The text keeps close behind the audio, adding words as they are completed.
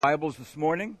Bibles this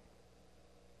morning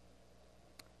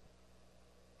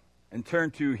and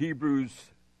turn to Hebrews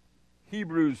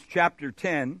chapter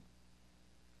 10.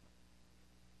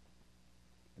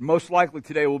 Most likely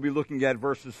today we'll be looking at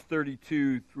verses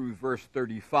 32 through verse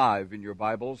 35 in your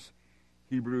Bibles.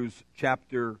 Hebrews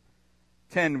chapter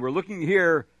 10. We're looking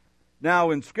here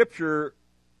now in Scripture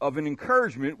of an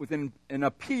encouragement with an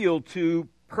appeal to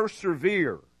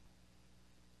persevere.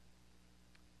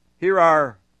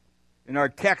 In our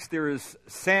text, there is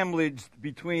sandwiched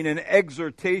between an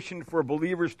exhortation for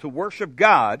believers to worship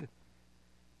God,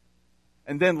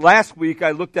 and then last week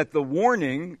I looked at the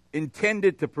warning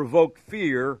intended to provoke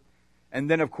fear, and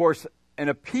then, of course, an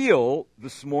appeal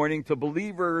this morning to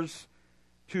believers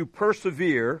to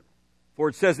persevere. For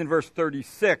it says in verse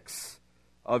 36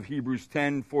 of Hebrews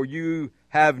 10, "For you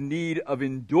have need of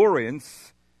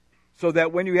endurance, so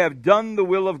that when you have done the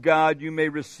will of God, you may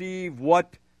receive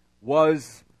what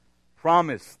was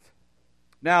promised."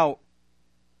 Now,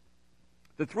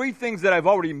 the three things that I've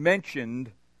already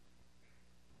mentioned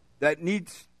that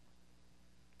needs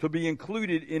to be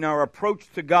included in our approach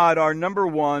to God are, number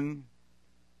one,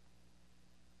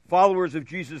 followers of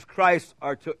Jesus Christ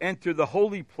are to enter the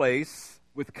holy place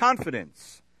with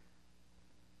confidence.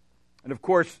 And of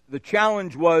course, the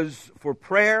challenge was for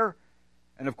prayer,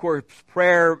 and of course,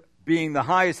 prayer being the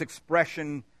highest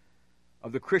expression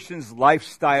of the Christian's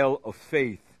lifestyle of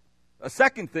faith. A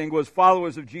second thing was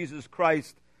followers of Jesus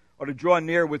Christ are to draw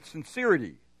near with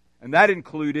sincerity, and that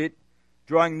included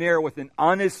drawing near with an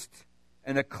honest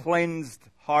and a cleansed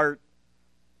heart.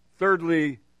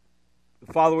 Thirdly,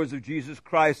 the followers of Jesus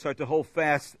Christ are to hold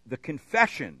fast the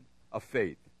confession of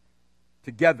faith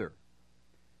together.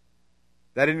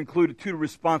 That included two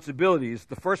responsibilities.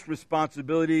 The first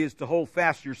responsibility is to hold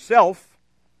fast yourself,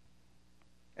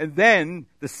 and then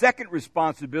the second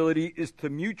responsibility is to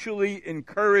mutually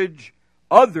encourage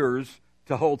others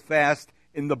to hold fast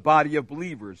in the body of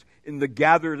believers, in the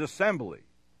gathered assembly.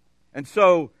 And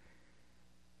so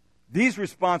these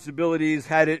responsibilities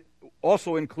had it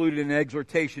also included an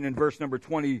exhortation in verse number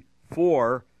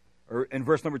 24, or in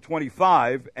verse number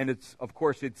 25, and it's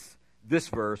this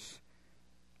verse.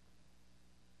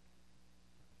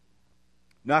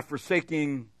 Not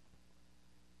forsaking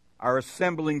our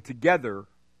assembling together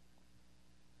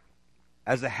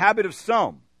as a habit of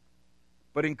some,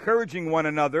 but encouraging one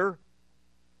another,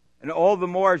 and all the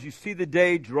more as you see the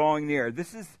day drawing near.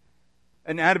 This is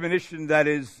an admonition that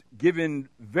is given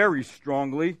very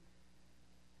strongly,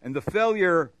 and the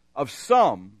failure of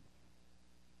some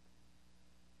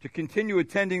to continue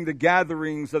attending the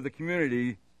gatherings of the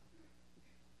community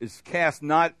is cast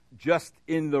not just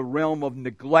in the realm of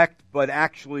neglect, but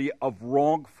actually of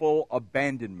wrongful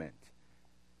abandonment.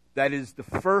 That is the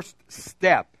first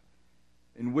step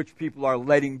in which people are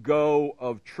letting go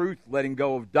of truth, letting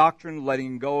go of doctrine,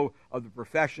 letting go of the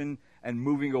profession, and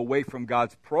moving away from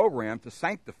God's program to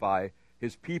sanctify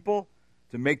His people,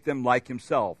 to make them like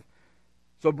Himself.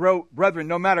 So, brethren,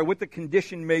 no matter what the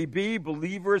condition may be,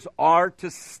 believers are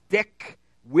to stick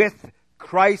with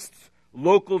Christ's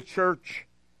local church,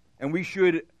 and we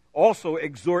should also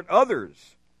exhort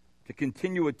others to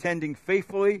continue attending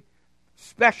faithfully,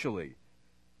 especially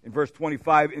in verse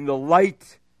 25, in the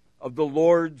light of the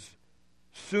Lord's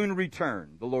soon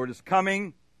return. The Lord is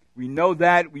coming. We know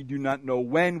that. We do not know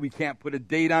when. We can't put a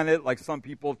date on it like some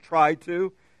people try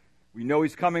to. We know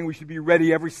He's coming. We should be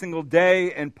ready every single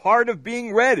day. And part of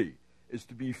being ready is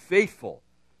to be faithful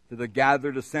to the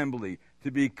gathered assembly, to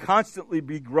be constantly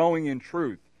be growing in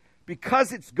truth,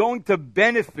 because it's going to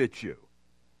benefit you.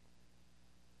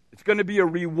 It's going to be a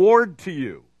reward to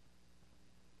you.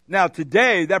 Now,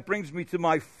 today, that brings me to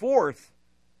the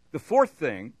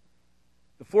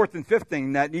fourth and fifth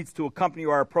thing that needs to accompany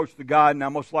our approach to God. Now,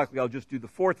 most likely I'll just do the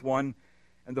fourth one.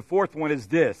 And the fourth one is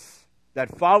this,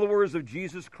 that followers of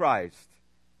Jesus Christ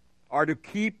are to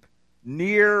keep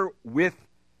near with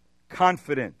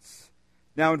confidence.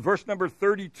 Now, in verse number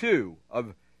 32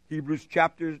 of Hebrews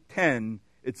chapter 10,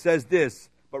 it says this,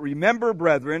 "But remember,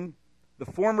 brethren, the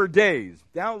former days."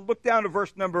 Look down to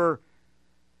verse number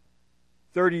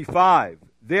 35.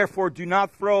 "Therefore, do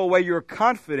not throw away your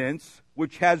confidence,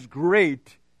 which has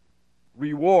great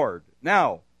reward."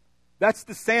 Now, that's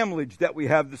the sandwich that we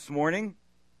have this morning.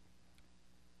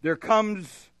 There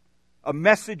comes a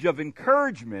message of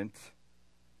encouragement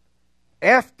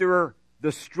after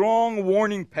the strong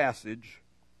warning passage,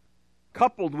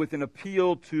 coupled with an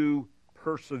appeal to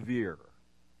persevere.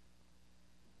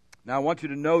 Now, I want you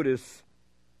to notice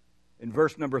in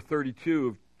verse number 32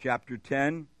 of chapter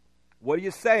 10, what are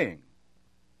you saying?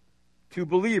 To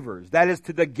believers, that is,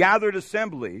 to the gathered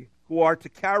assembly, who are to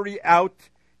carry out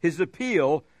his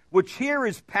appeal, which here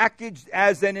is packaged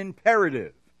as an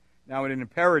imperative. Now, an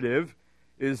imperative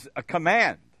is a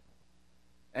command.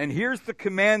 And here's the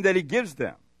command that he gives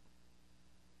them.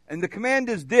 And the command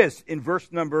is this in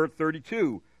verse number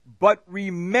 32. But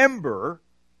remember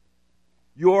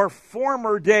your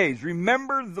former days.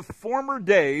 Remember the former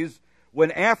days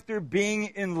when after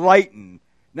being enlightened.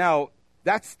 Now,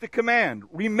 that's the command.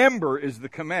 Remember is the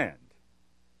command.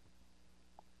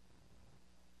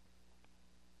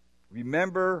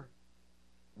 Remember,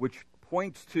 which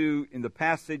points to, in the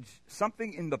passage,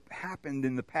 something happened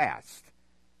in the past.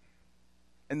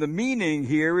 And the meaning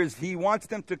here is he wants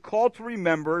them to call to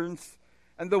remembrance.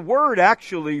 And the word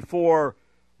actually for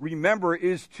remember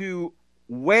is to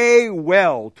weigh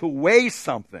well, to weigh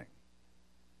something.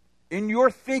 In your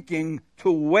thinking,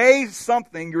 to weigh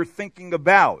something you're thinking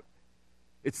about.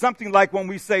 It's something like when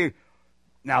we say,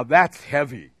 now that's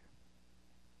heavy.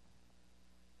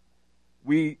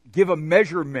 We give a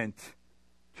measurement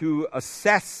to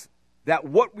assess that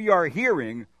what we are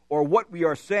hearing or what we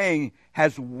are saying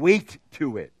has weight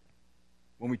to it.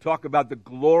 When we talk about the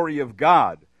glory of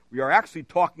God, we are actually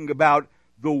talking about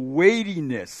the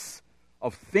weightiness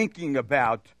of thinking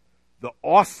about the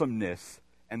awesomeness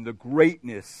and the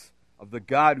greatness of the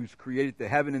God who's created the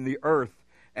heaven and the earth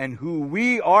and who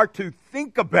we are to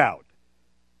think about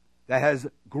that has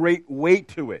great weight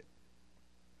to it.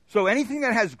 So anything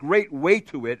that has great weight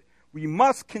to it, we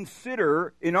must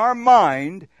consider in our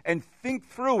mind and think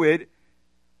through it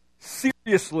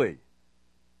seriously.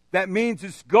 That means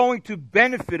it's going to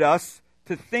benefit us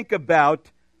to think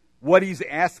about what he's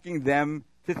asking them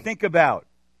to think about.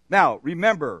 Now,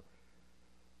 remember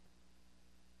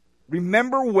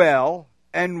well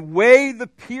and weigh the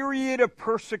period of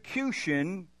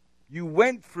persecution you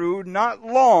went through not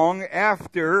long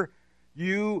after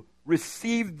you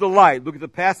received the light. Look at the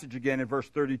passage again in verse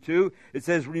 32. It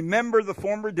says, remember the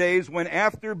former days when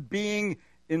after being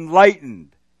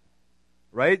enlightened.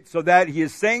 Right? So that he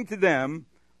is saying to them,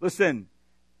 listen,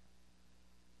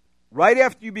 right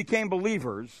after you became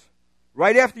believers,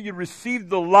 right after you received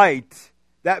the light,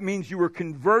 that means you were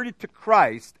converted to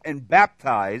Christ and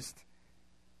baptized.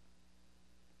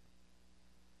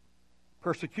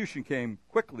 Persecution came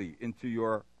quickly into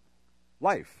your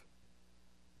life.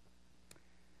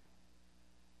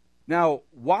 Now,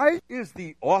 why is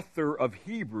the author of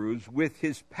Hebrews, with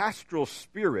his pastoral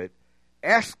spirit,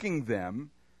 asking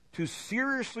them to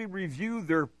seriously review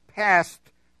their past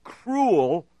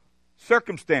cruel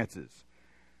circumstances?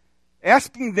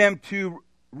 Asking them to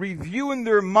review in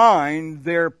their mind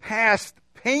their past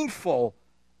painful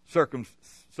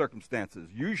circumstances.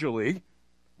 Usually,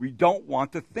 we don't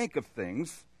want to think of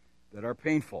things that are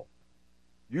painful.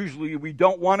 Usually, we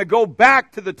don't want to go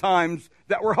back to the times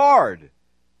that were hard.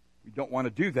 We don't want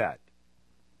to do that.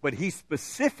 But he's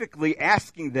specifically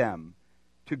asking them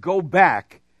to go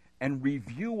back and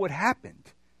review what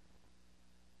happened.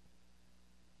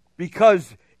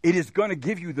 Because it is going to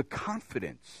give you the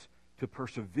confidence to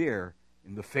persevere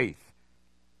in the faith.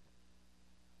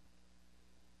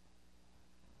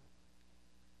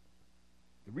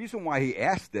 The reason why he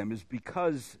asked them is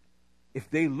because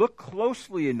if they look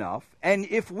closely enough, and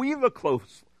if we look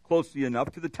closely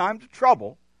enough to the times of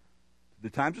trouble, to the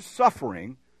times of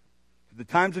suffering, to the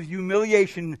times of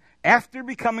humiliation, after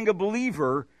becoming a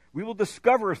believer, we will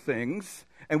discover things,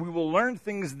 and we will learn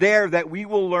things there that we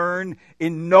will learn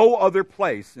in no other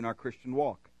place in our Christian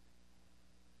walk.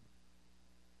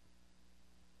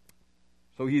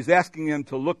 So he's asking them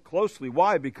to look closely.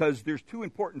 Why? Because there's two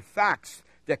important facts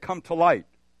that come to light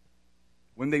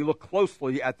when they look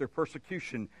closely at their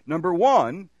persecution. Number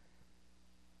one,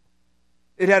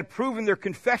 it had proven their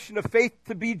confession of faith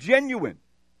to be genuine.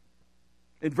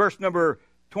 In verse number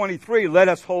 23, let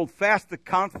us hold fast the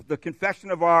confession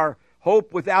of our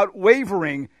hope without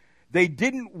wavering. They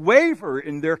didn't waver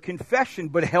in their confession,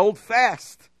 but held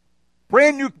fast.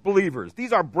 Brand new believers.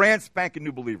 These are brand spanking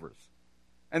new believers.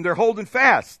 And they're holding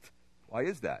fast. Why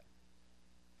is that?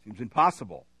 Seems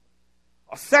impossible.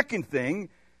 A second thing,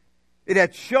 it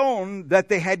had shown that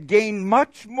they had gained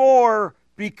much more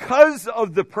because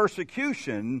of the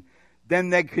persecution than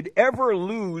they could ever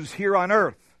lose here on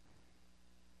earth.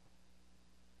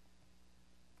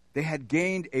 They had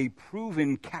gained a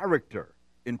proven character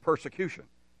in persecution.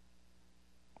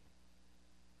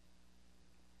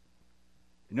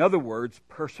 In other words,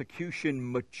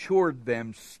 persecution matured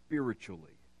them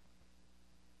spiritually.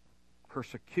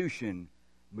 Persecution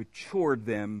matured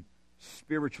them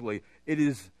spiritually. It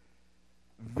is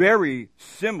very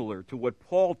similar to what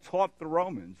Paul taught the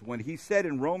Romans when he said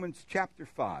in Romans chapter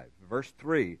 5, verse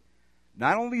 3,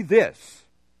 not only this,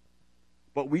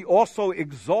 but we also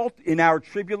exult in our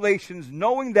tribulations,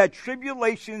 knowing that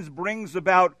tribulations brings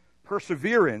about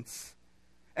perseverance,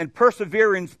 and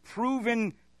perseverance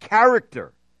proven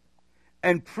character,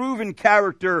 and proven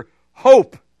character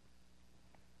hope.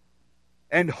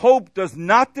 And hope does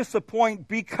not disappoint,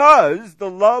 because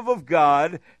the love of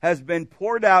God has been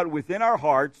poured out within our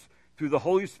hearts through the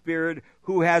Holy Spirit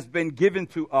who has been given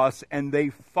to us. And they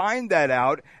find that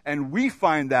out, and we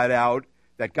find that out,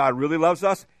 that God really loves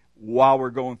us while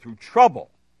we're going through trouble,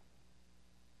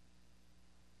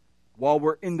 while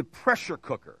we're in the pressure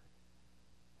cooker,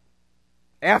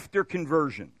 after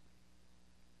conversion.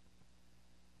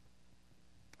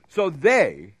 So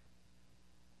they,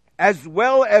 as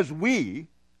well as we,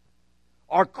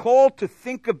 are called to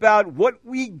think about what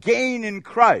we gain in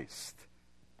Christ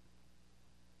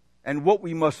and what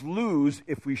we must lose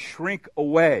if we shrink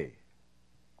away.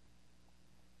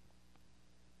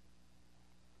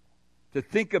 To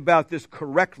think about this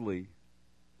correctly,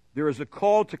 there is a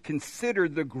call to consider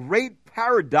the great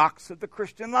paradox of the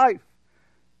Christian life.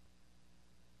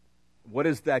 What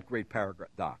is that great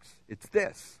paradox? It's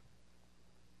this: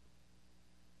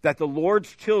 that the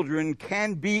Lord's children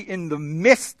can be in the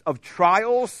midst of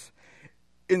trials,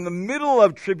 in the middle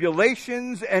of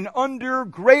tribulations, and under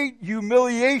great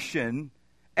humiliation,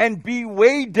 and be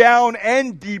weighed down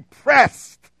and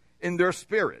depressed in their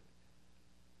spirit.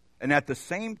 And at the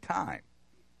same time,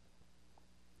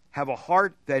 have a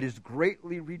heart that is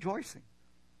greatly rejoicing.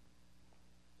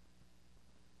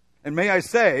 And may I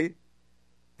say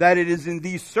that it is in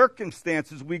these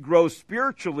circumstances we grow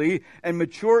spiritually and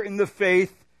mature in the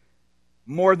faith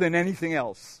more than anything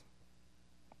else.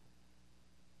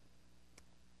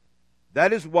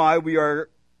 That is why we are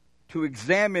to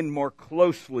examine more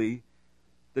closely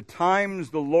the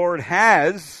times the Lord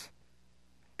has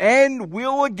and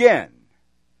will again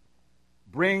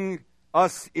bring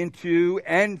us into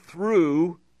and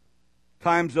through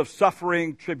times of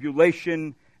suffering,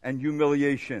 tribulation, and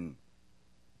humiliation.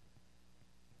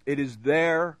 It is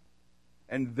there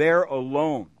and there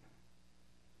alone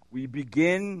we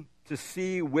begin to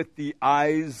see with the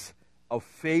eyes of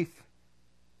faith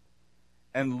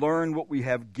and learn what we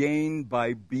have gained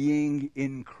by being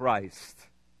in Christ.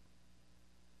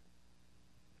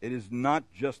 It is not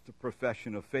just a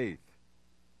profession of faith.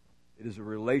 It is a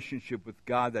relationship with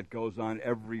God that goes on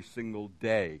every single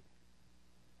day.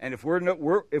 And if we're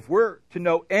to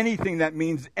know anything that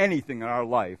means anything in our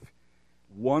life,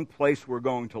 one place we're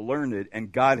going to learn it,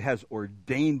 and God has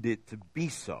ordained it to be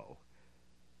so,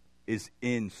 is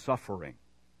in suffering.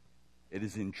 It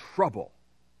is in trouble.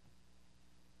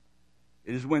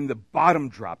 It is when the bottom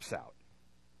drops out.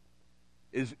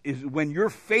 Is when you're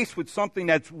faced with something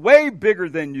that's way bigger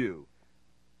than you.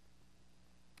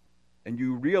 And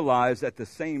you realize at the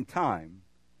same time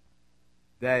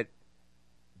that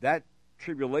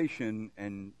tribulation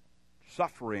and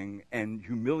suffering and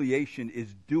humiliation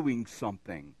is doing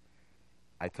something.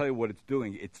 I tell you what it's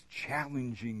doing. It's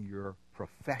challenging your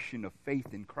profession of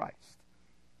faith in Christ.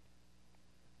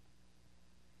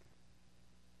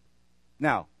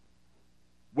 Now,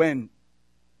 when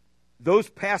those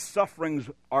past sufferings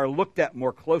are looked at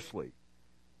more closely,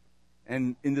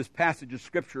 and in this passage of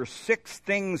Scripture, 6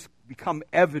 things become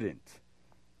evident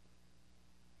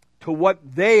to what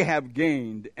they have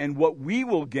gained and what we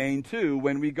will gain too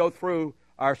when we go through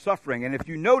our suffering. And if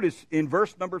you notice in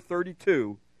verse number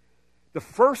 32, the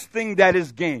first thing that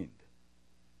is gained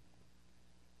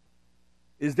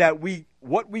is that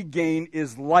what we gain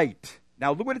is light.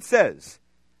 Now look what it says.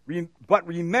 But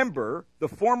remember the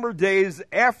former days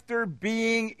after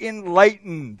being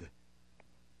enlightened.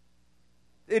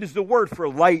 It is the word for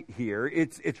light here.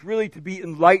 It's really to be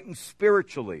enlightened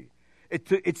spiritually.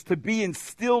 It's to be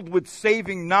instilled with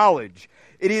saving knowledge.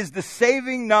 It is the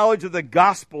saving knowledge of the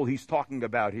gospel he's talking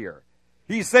about here.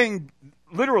 He's saying,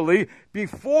 literally,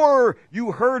 before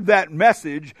you heard that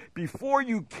message, before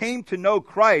you came to know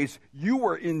Christ, you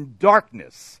were in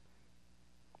darkness.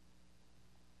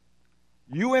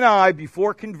 You and I,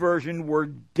 before conversion, were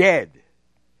dead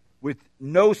with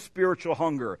no spiritual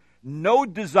hunger, no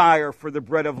desire for the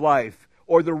bread of life,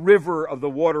 or the river of the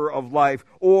water of life,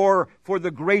 or for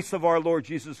the grace of our Lord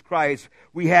Jesus Christ.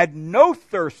 We had no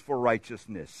thirst for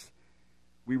righteousness.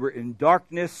 We were in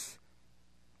darkness.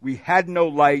 We had no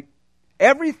light.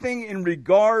 Everything in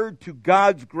regard to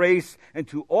God's grace and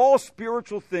to all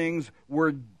spiritual things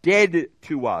were dead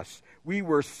to us. We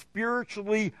were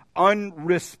spiritually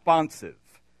unresponsive.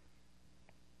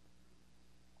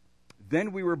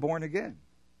 Then we were born again.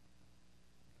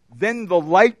 Then the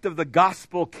light of the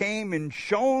gospel came and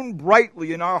shone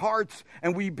brightly in our hearts,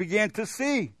 and we began to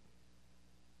see.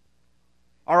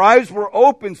 Our eyes were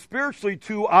open spiritually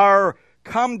to our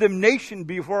condemnation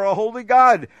before a holy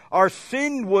God. Our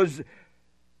sin was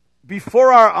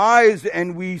before our eyes,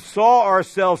 and we saw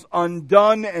ourselves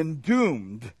undone and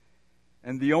doomed.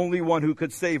 And the only one who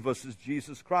could save us is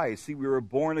Jesus Christ. See, we were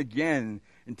born again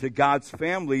into God's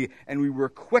family, and we were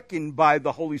quickened by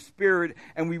the Holy Spirit,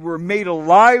 and we were made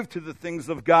alive to the things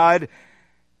of God,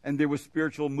 and there was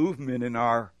spiritual movement in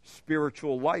our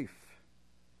spiritual life.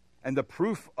 And the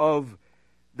proof of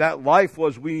that life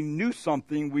was we knew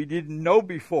something we didn't know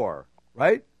before,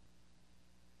 right?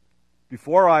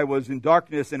 Before I was in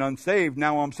darkness and unsaved,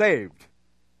 now I'm saved.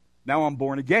 Now I'm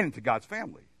born again into God's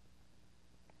family.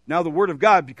 Now the Word of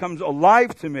God becomes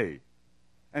alive to me.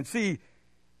 And see,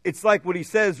 it's like what he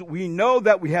says, we know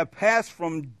that we have passed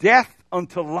from death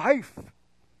unto life.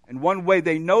 And one way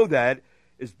they know that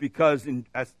is because,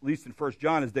 at least in 1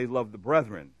 John, is they love the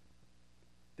brethren.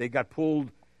 They got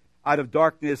pulled out of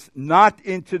darkness, not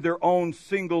into their own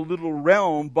single little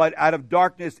realm, but out of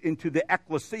darkness into the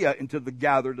ecclesia, into the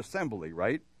gathered assembly,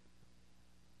 right?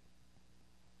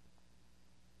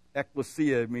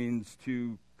 Ecclesia means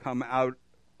to come out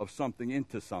of something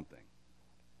into something.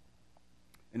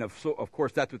 And of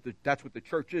course, that's what the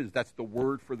church is. That's the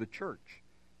word for the church.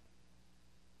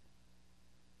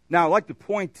 Now, I'd like to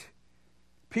point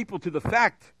people to the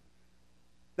fact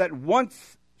that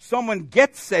once someone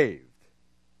gets saved,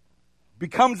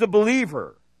 becomes a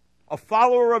believer, a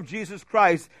follower of Jesus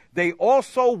Christ, they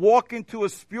also walk into a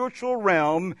spiritual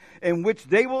realm in which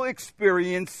they will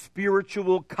experience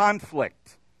spiritual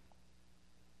conflict.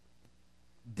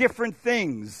 Different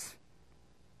things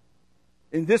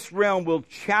in this realm will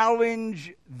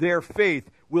challenge their faith,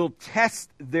 will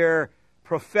test their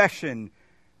profession,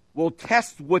 will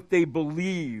test what they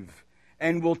believe,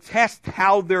 and will test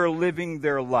how they're living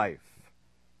their life.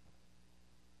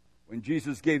 When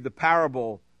Jesus gave the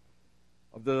parable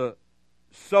of the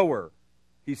sower,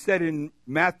 he said in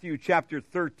Matthew chapter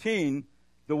 13,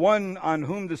 the one on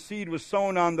whom the seed was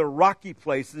sown on the rocky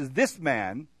places, this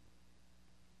man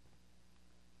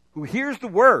who hears the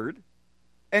word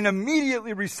and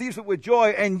immediately receives it with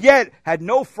joy, and yet had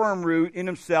no firm root in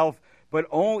himself, but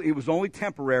it was only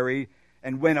temporary.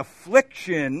 And when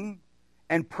affliction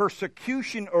and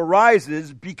persecution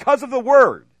arises because of the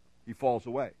word, he falls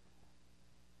away.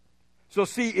 So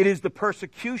see, it is the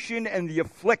persecution and the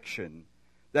affliction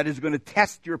that is going to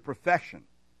test your profession.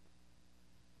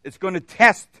 It's going to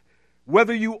test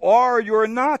whether you are or you're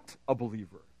not a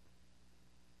believer.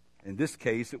 In this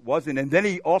case, it wasn't. And then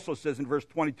he also says in verse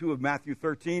 22 of Matthew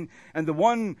 13, and the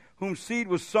one whom seed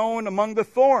was sown among the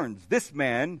thorns, this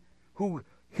man who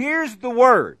hears the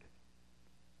word,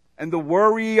 and the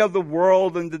worry of the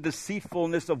world and the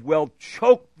deceitfulness of wealth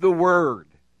choke the word,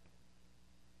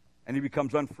 and he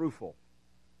becomes unfruitful.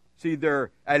 See,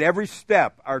 at every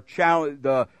step,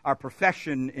 our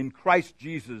profession in Christ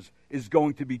Jesus is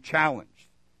going to be challenged.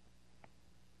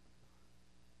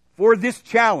 For this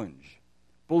challenge,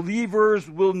 believers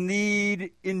will need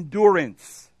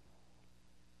endurance.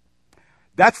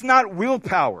 That's not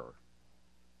willpower.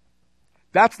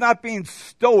 That's not being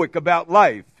stoic about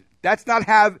life. That's not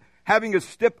having a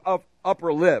stiff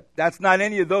upper lip. That's not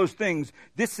any of those things.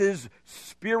 This is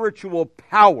spiritual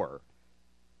power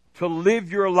to live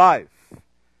your life.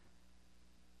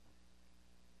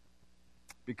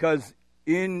 Because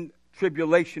in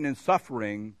tribulation and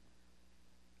suffering,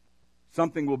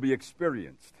 something will be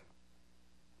experienced.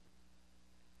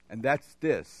 And that's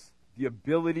this: the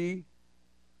ability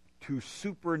to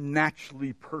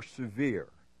supernaturally persevere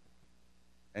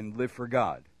and live for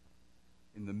God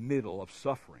in the middle of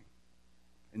suffering,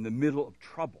 in the middle of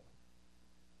trouble.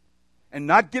 And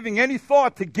not giving any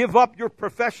thought to give up your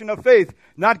profession of faith,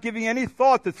 not giving any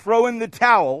thought to throw in the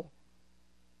towel,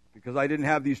 because I didn't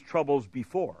have these troubles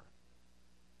before.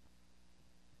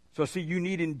 So see, you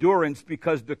need endurance,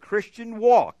 because the Christian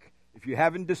walk, if you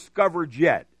haven't discovered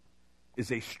yet, is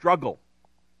a struggle.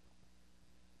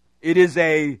 It is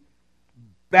a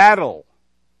battle.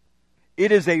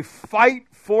 It is a fight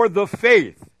for the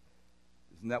faith.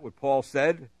 Isn't that what Paul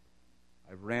said?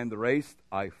 I've ran the race,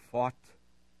 I fought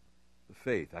the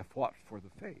faith. I fought for the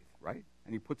faith, right?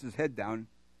 And he puts his head down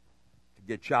to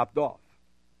get chopped off.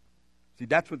 See,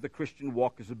 that's what the Christian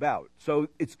walk is about. So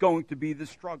it's going to be the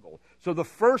struggle. So the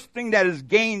first thing that is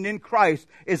gained in Christ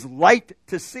is light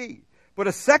to see. But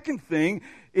a second thing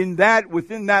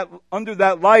under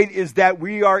that light is that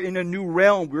we are in a new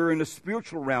realm. We're in a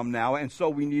spiritual realm now, and so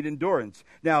we need endurance.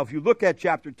 Now, if you look at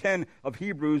chapter 10 of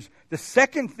Hebrews, the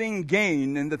second thing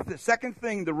gained, and the second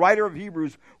thing the writer of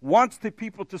Hebrews wants the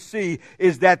people to see,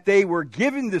 is that they were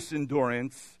given this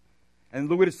endurance. And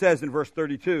look what it says in verse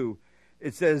 32.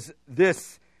 it says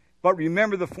this, but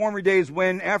remember the former days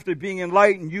when, after being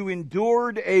enlightened, you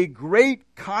endured a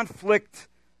great conflict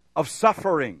of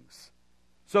sufferings.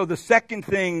 So the second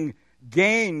thing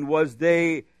gained was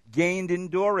they gained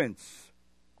endurance.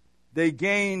 They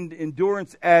gained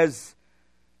endurance as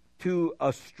to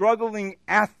a struggling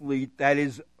athlete that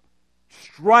is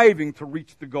striving to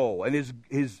reach the goal. And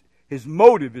his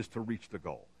motive is to reach the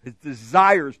goal. His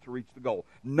desire is to reach the goal,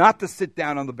 not to sit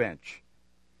down on the bench.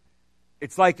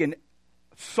 It's like a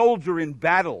soldier in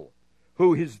battle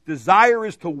who his desire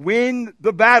is to win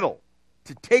the battle,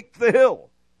 to take the hill,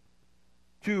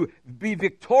 to be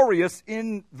victorious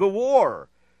in the war.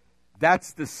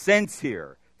 That's the sense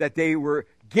here, that they were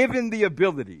given the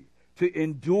ability to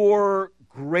endure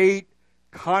great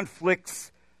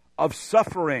conflicts of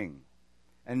suffering.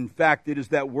 And in fact, it is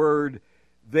that word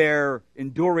there,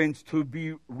 endurance,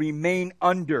 to remain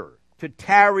under, to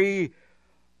tarry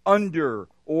under,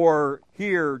 or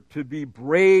here, to be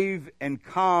brave and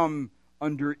calm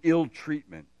under ill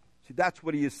treatment. See, that's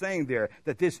what he is saying there,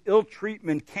 that this ill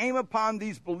treatment came upon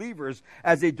these believers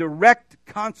as a direct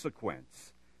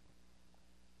consequence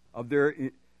of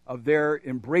their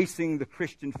embracing the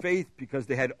Christian faith, because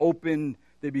they had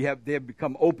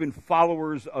become open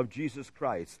followers of Jesus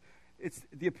Christ. It's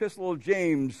the Epistle of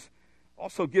James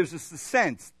also gives us the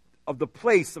sense of the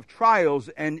place of trials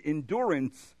and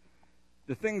endurance,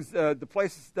 the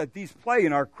places that these play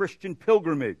in our Christian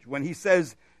pilgrimage. When he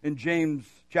says in James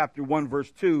chapter 1,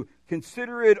 verse 2,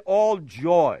 consider it all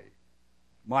joy,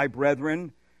 my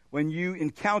brethren, when you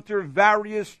encounter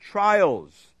various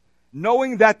trials,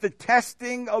 knowing that the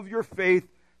testing of your faith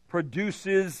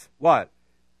produces what?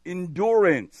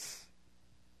 Endurance.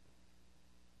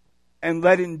 And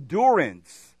let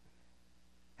endurance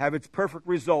have its perfect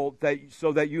result,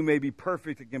 so that you may be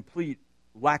perfect and complete,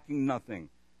 lacking nothing.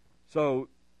 So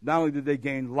not only did they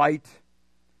gain light,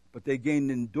 but they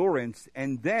gained endurance.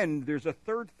 And then there's a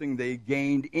third thing they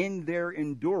gained in their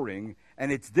enduring,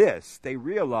 and it's this. They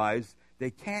realized they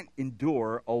can't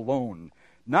endure alone.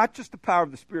 Not just the power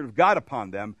of the Spirit of God upon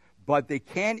them, but they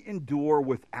can't endure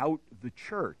without the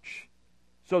church.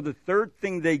 So the third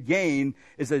thing they gain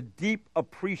is a deep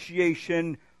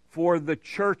appreciation for the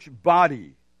church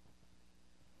body.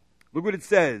 Look what it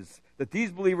says, that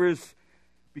these believers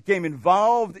became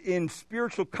involved in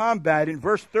spiritual combat in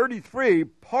verse 33,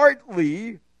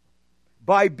 partly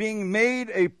by being made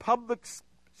a public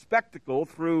spectacle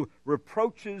through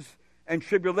reproaches and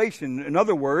tribulation. In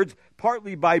other words,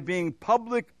 partly by being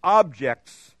public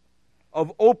objects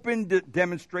of open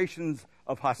demonstrations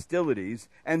of hostilities.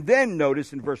 And then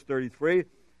notice in verse 33,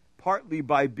 partly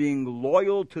by being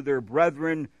loyal to their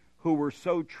brethren who were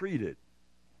so treated.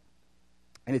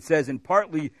 And it says, and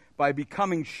partly by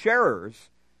becoming sharers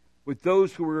with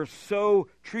those who were so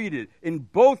treated. In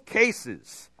both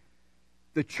cases,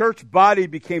 the church body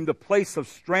became the place of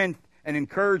strength and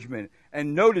encouragement.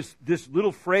 And notice this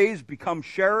little phrase, become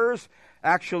sharers.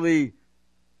 Actually,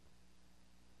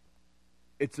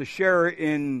 it's a sharer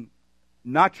in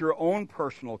not your own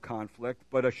personal conflict,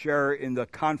 but a sharer in the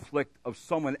conflict of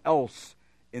someone else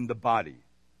in the body.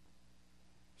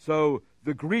 So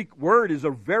the Greek word is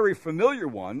a very familiar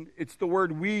one. It's the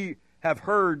word we have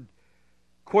heard,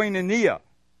 koinonia,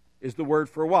 is the word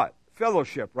for what?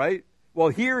 Fellowship, right? Well,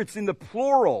 here it's in the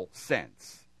plural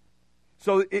sense.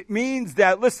 So it means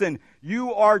that, listen,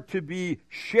 you are to be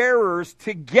sharers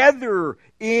together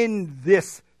in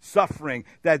this suffering,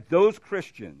 that those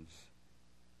Christians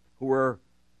who were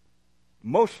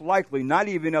most likely not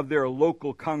even of their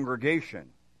local congregation,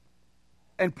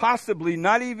 and possibly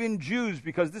not even Jews,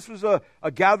 because this was a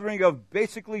gathering of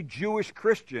basically Jewish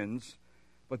Christians,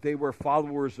 but they were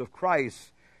followers of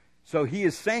Christ. So he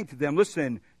is saying to them,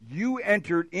 listen, you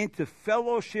entered into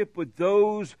fellowship with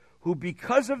those who,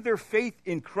 because of their faith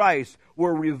in Christ,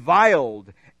 were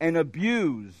reviled and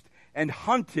abused and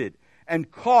hunted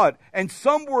and caught, and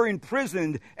some were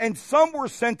imprisoned, and some were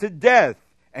sent to death.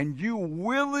 And you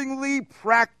willingly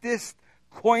practiced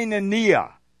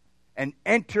koinonia and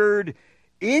entered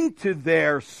into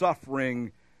their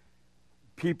suffering,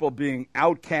 people being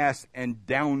outcast and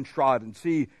downtrodden.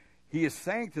 See, he is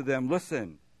saying to them,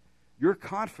 listen, your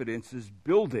confidence is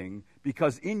building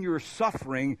because in your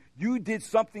suffering, you did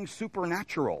something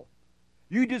supernatural.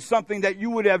 You did something that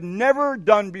you would have never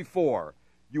done before.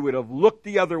 You would have looked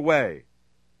the other way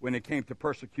when it came to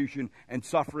persecution and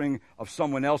suffering of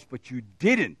someone else, but you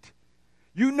didn't.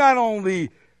 You not only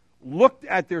looked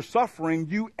at their suffering,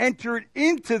 you entered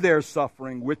into their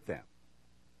suffering with them.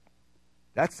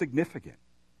 That's significant,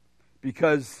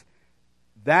 because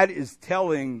that is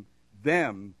telling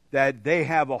them that they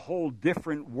have a whole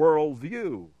different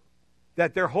worldview,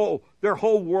 that their whole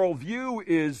worldview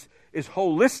is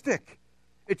holistic.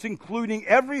 It's including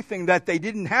everything that they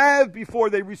didn't have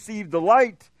before they received the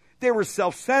light. They were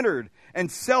self-centered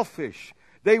and selfish.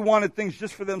 They wanted things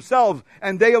just for themselves,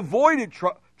 and they avoided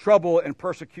trouble and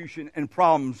persecution and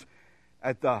problems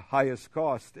at the highest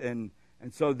cost. And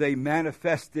so they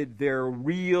manifested their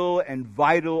real and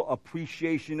vital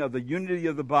appreciation of the unity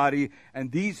of the body.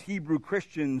 And these Hebrew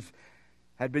Christians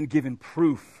had been given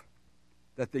proof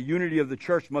that the unity of the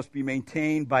church must be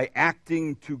maintained by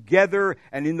acting together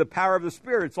and in the power of the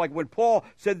Spirit. It's like when Paul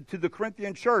said to the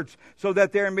Corinthian church, so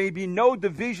that there may be no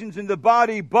divisions in the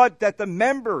body, but that the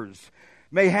members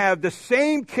may have the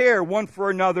same care one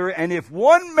for another. And if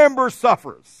one member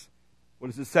suffers, what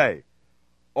does it say?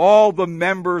 All the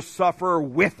members suffer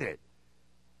with it.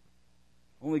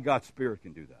 Only God's Spirit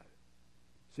can do that.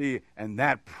 See, and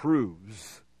that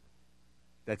proves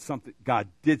that God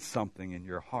did something in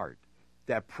your heart.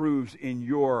 That proves in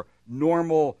your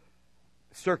normal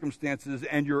circumstances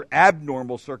and your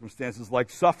abnormal circumstances like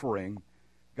suffering,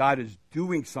 God is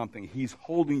doing something. He's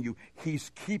holding you.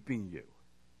 He's keeping you.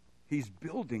 He's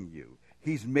building you.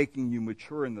 He's making you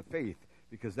mature in the faith.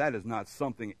 Because that is not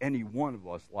something any one of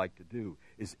us like to do,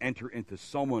 is enter into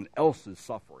someone else's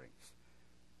sufferings.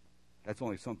 That's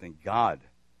only something God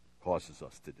causes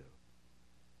us to do.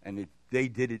 And they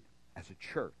did it as a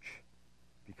church.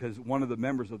 Because one of the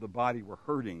members of the body were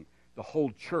hurting, the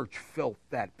whole church felt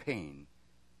that pain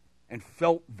and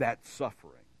felt that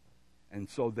suffering. And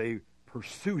so they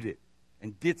pursued it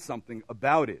and did something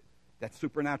about it. That's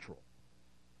supernatural.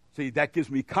 See, that gives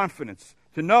me confidence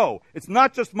to know it's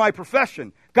not just my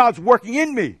profession. God's working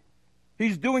in me.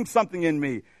 He's doing something in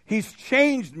me. He's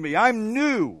changed me. I'm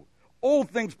new. Old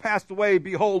things passed away.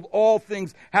 Behold, all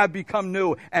things have become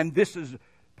new. And this is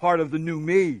part of the new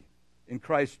me in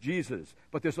Christ Jesus.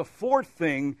 But there's a fourth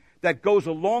thing that goes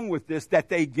along with this that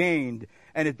they gained.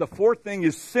 And the fourth thing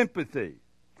is sympathy.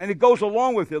 And it goes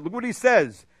along with it. Look what he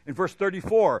says in verse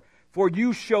 34. For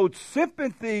you showed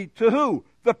sympathy to who?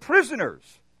 The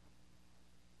prisoners.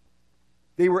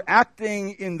 They were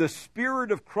acting in the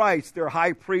spirit of Christ, their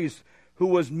high priest, who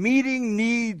was meeting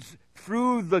needs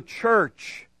through the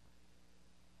church.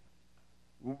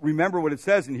 Remember what it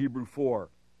says in Hebrews 4.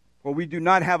 For we do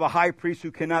not have a high priest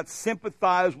who cannot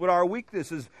sympathize with our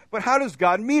weaknesses. But how does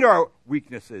God meet our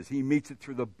weaknesses? He meets it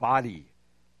through the body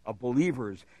of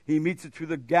believers. He meets it through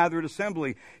the gathered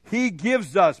assembly. He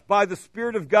gives us, by the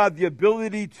Spirit of God, the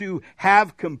ability to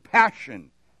have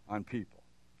compassion on people.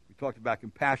 We talked about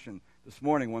compassion this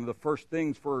morning, one of the first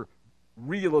things for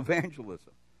real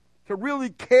evangelism. To really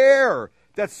care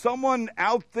that someone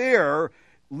out there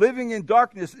living in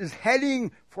darkness is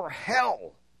heading for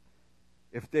hell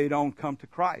if they don't come to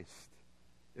Christ,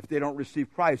 if they don't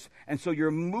receive Christ. And so you're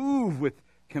moved with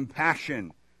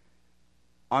compassion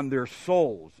on their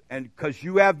souls. And because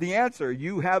you have the answer,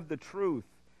 you have the truth,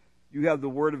 you have the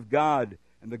Word of God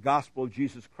and the gospel of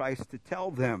Jesus Christ to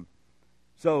tell them.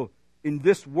 So in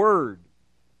this word,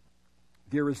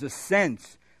 there is a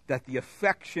sense that the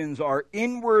affections are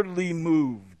inwardly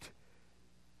moved.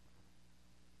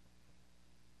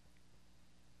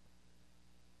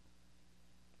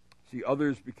 See,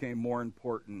 others became more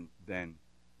important than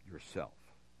yourself.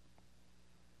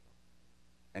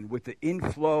 And with the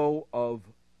inflow of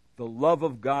the love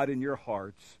of God in your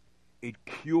hearts, it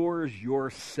cures your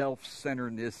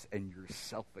self-centeredness and your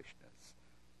selfishness.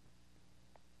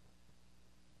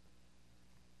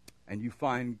 And you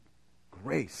find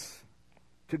grace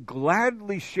to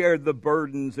gladly share the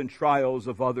burdens and trials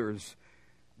of others,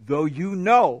 though you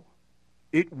know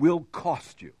it will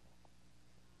cost you.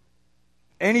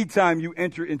 Anytime you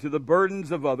enter into the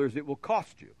burdens of others, it will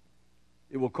cost you.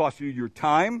 It will cost you your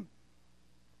time.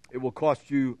 It will cost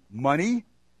you money.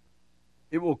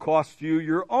 It will cost you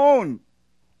your own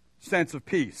sense of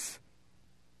peace.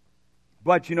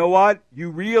 But you know what? You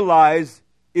realize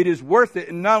it is worth it.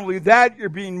 And not only that, you're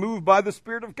being moved by the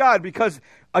Spirit of God. Because,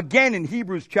 again, in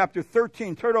Hebrews chapter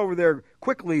 13, turn over there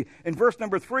quickly, in verse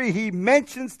number 3, he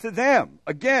mentions to them,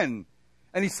 again,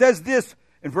 and he says this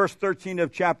in verse 13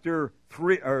 of chapter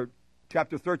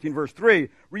 13, verse 3,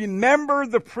 remember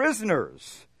the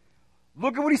prisoners.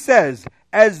 Look at what he says,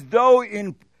 as though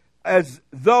in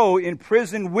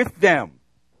prison with them.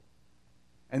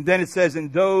 And then it says,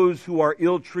 and those who are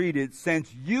ill-treated,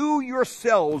 since you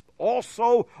yourselves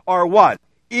also are what?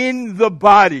 In the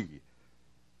body.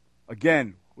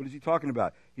 Again, what is he talking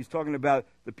about? He's talking about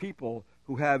the people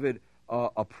who have an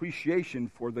appreciation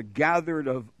for the gathered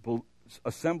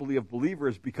assembly of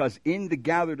believers, because in the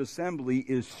gathered assembly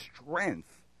is strength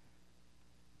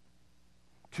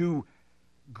to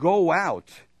go out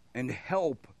and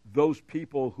help those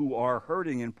people who are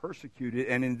hurting and persecuted,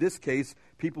 and in this case,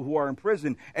 people who are in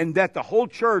prison, and that the whole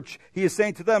church, he is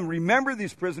saying to them, remember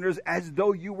these prisoners as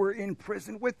though you were in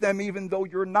prison with them, even though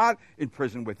you're not in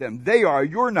prison with them. They are,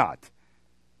 you're not.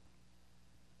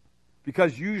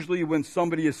 Because usually when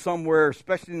somebody is somewhere,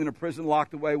 especially in a prison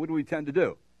locked away, what do we tend to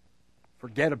do?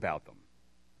 Forget about them.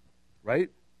 Right?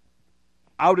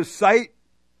 Out of sight,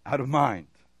 out of mind.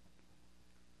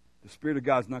 The Spirit of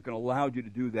God is not going to allow you to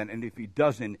do that, and if He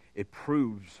doesn't, it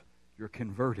proves you're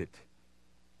converted.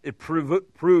 It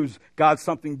proves God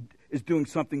is doing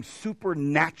something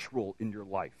supernatural in your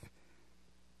life.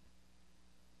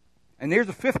 And here's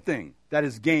the fifth thing that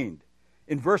is gained.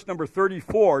 In verse number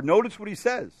 34, notice what he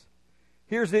says.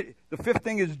 Here's it. The fifth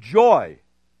thing is joy.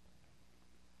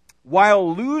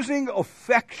 While losing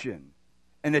affection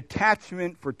and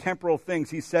attachment for temporal things,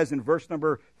 he says in verse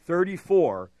number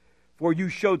 34, for you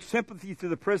showed sympathy to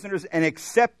the prisoners and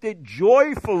accepted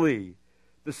joyfully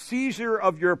the seizure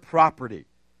of your property.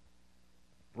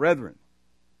 Brethren,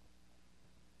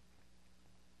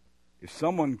 if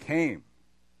someone came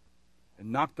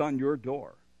and knocked on your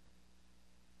door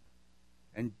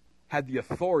and had the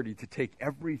authority to take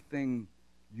everything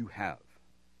you have,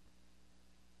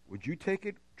 would you take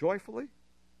it joyfully?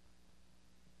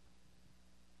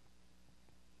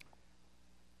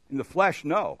 In the flesh,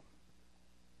 no.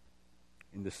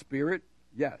 In the spirit,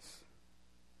 yes.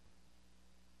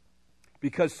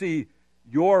 Because, see,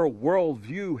 your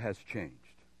worldview has changed.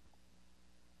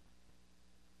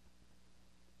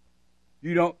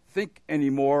 You don't think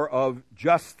anymore of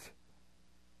just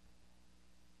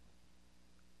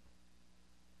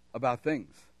about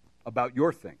things, about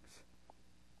your things.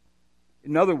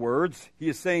 In other words, he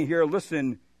is saying here,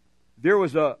 listen, there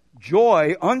was a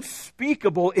joy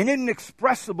unspeakable and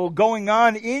inexpressible going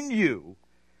on in you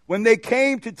when they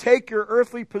came to take your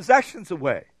earthly possessions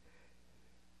away.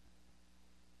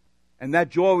 And that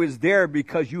joy is there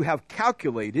because you have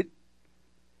calculated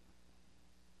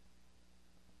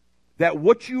that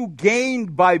what you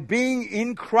gained by being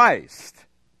in Christ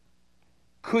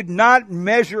could not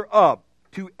measure up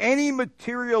to any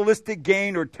materialistic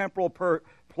gain or temporal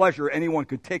pleasure anyone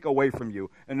could take away from you.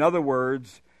 In other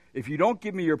words, if you don't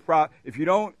give me your if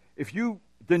you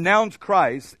denounce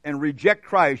Christ and reject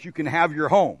Christ, you can have your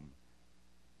home.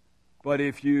 But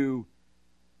if you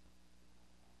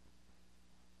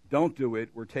don't do it,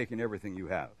 we're taking everything you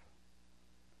have.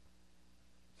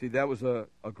 See, that was a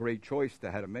great choice to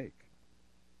have to make.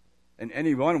 And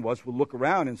any one of us would look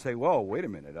around and say, well, wait a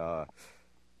minute, I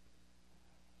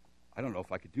don't know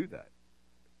if I could do that.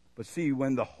 But see,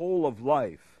 when the whole of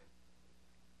life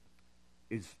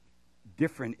is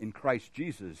different in Christ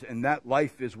Jesus, and that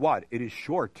life is what? It is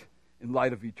short in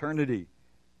light of eternity.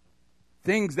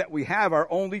 Things that we have are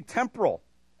only temporal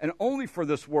and only for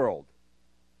this world.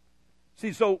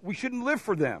 See, so we shouldn't live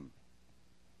for them.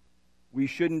 We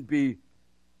shouldn't be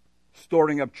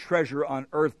storing up treasure on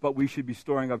earth, but we should be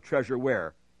storing up treasure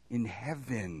where? In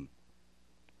heaven.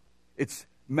 It's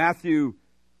Matthew,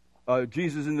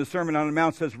 Jesus in the Sermon on the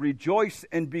Mount says, rejoice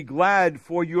and be glad,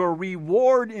 for your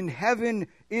reward in heaven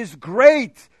is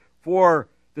great, for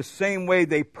the same way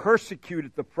they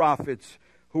persecuted the prophets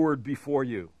who were before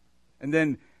you. And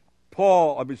then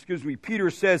Peter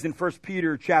says in 1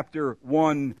 Peter chapter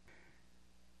 1,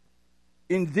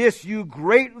 in this you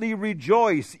greatly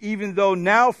rejoice, even though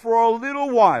now for a little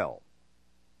while,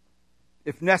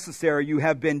 if necessary, you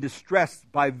have been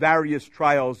distressed by various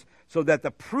trials, so that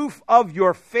the proof of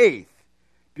your faith,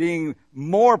 being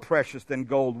more precious than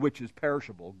gold, which is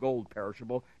perishable, gold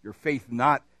perishable, your faith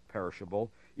not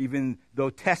perishable, even though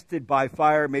tested by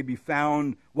fire, may be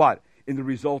found, what? In the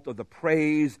result of the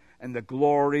praise and the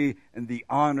glory and the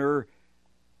honor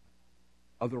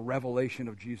of the revelation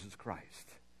of Jesus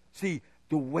Christ. See,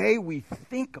 the way we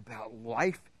think about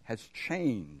life has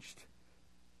changed.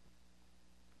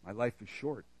 My life is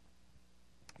short.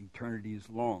 Eternity is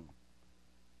long.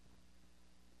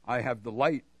 I have the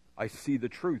light. I see the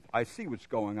truth. I see what's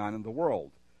going on in the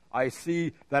world. I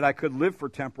see that I could live for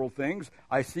temporal things.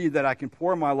 I see that I can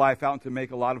pour my life out to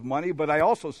make a lot of money. But I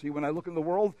also see when I look in the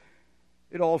world,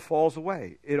 it all falls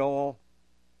away. It all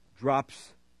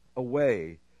drops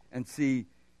away. And see,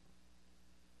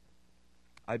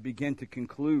 I begin to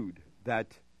conclude that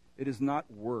it is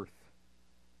not worth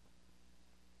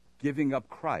giving up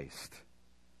Christ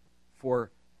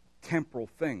for temporal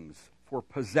things, for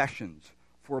possessions,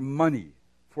 for money,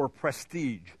 for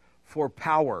prestige, for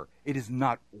power. It is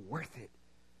not worth it,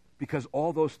 because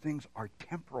all those things are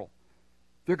temporal.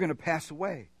 They're going to pass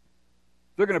away.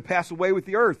 They're going to pass away with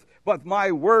the earth. But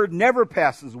my word never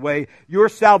passes away. Your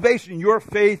salvation, your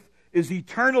faith is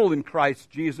eternal in Christ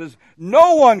Jesus.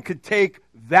 No one could take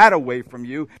that away from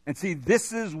you. And see,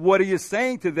 this is what he is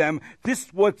saying to them. This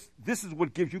is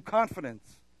what gives you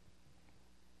confidence.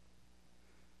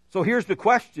 So here's the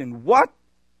question. What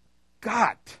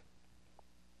got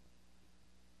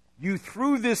you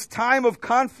through this time of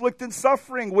conflict and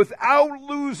suffering without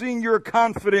losing your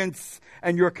confidence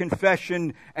and your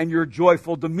confession and your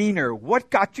joyful demeanor? What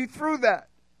got you through that?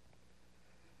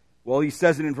 Well, he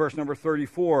says it in verse number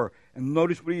 34. And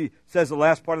notice what he says, the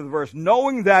last part of the verse.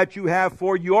 Knowing that you have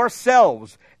for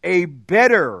yourselves a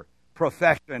better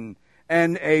profession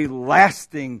and a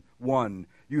lasting one.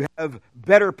 You have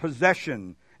better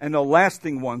possession and a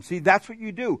lasting one. See, that's what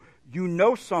you do. You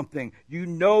know something. You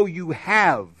know you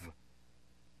have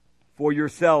for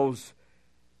yourselves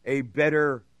a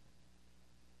better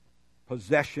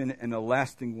possession and a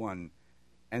lasting one.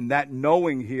 And that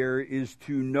knowing here is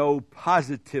to know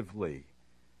positively.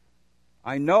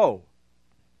 I know.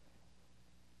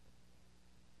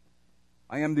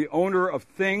 I am the owner of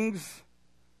things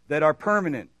that are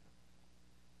permanent.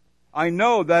 I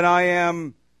know that I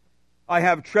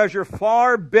have treasure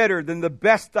far better than the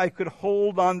best I could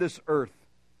hold on this earth,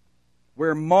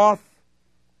 where moth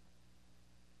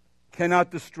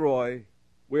cannot destroy,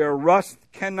 where rust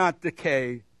cannot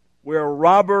decay, where a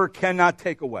robber cannot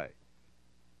take away.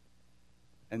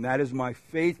 And that is my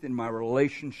faith in my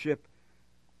relationship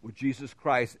with Jesus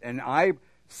Christ. And I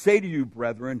say to you,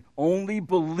 brethren, only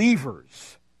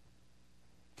believers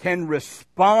can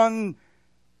respond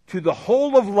to the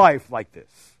whole of life like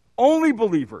this. Only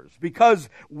believers. Because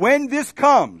when this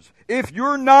comes, if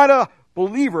you're not a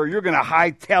believer, you're going to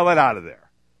hightail it out of there.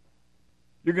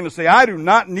 You're going to say, I do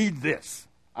not need this.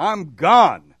 I'm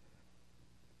gone.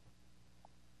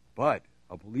 But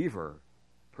a believer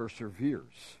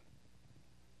perseveres,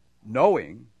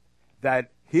 knowing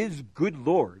that his good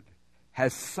Lord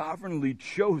has sovereignly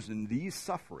chosen these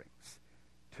sufferings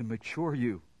to mature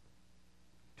you,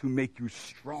 to make you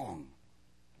strong,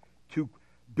 to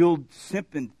build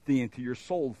sympathy into your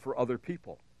soul for other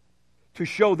people, to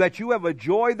show that you have a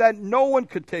joy that no one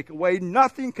could take away,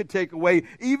 nothing could take away,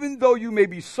 even though you may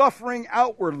be suffering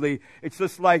outwardly. It's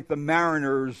just like the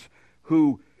mariners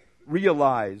who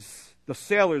realize, the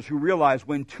sailors who realize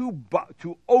when two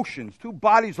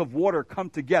bodies of water come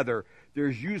together,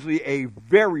 there's usually a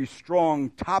very strong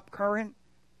top current,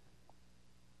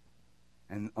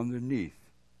 and underneath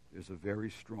there's a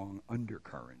very strong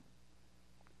undercurrent.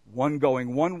 One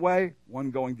going one way,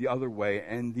 one going the other way,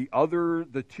 and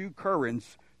the two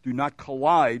currents do not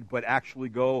collide, but actually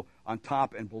go on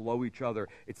top and below each other.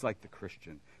 It's like the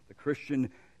Christian. The Christian,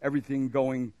 everything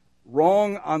going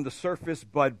wrong on the surface,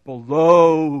 but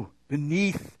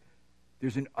beneath,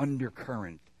 there's an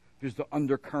undercurrent. There's the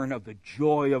undercurrent of the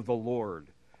joy of the Lord,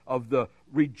 of the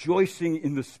rejoicing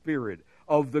in the Spirit,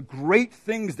 of the great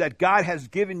things that God has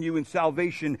given you in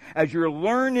salvation as you're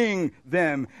learning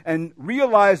them and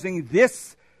realizing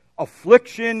this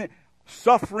affliction,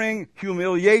 suffering,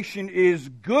 humiliation is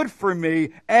good for me,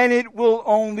 and it will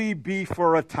only be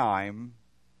for a time.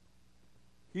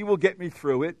 He will get me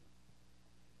through it.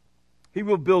 He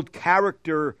will build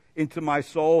character into my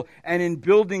soul, and in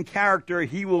building character,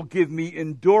 He will give me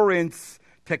endurance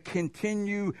to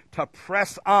continue to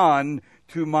press on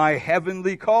to my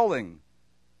heavenly calling.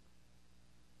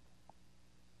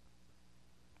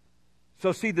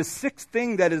 So see, the sixth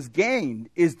thing that is gained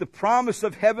is the promise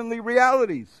of heavenly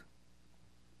realities.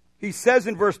 He says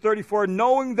in verse 34,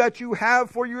 knowing that you have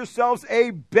for yourselves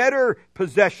a better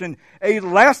possession, a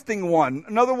lasting one.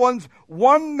 In other words,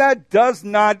 one that does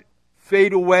not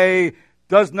fade away,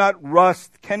 does not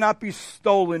rust, cannot be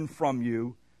stolen from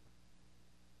you.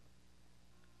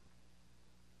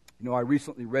 You know, I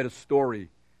recently read a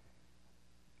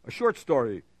short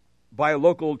story, by a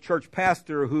local church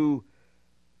pastor who,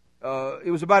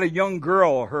 it was about a young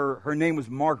girl. Her name was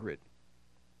Margaret.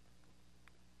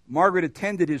 Margaret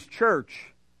attended his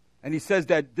church, and he says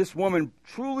that this woman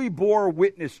truly bore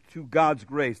witness to God's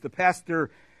grace. The pastor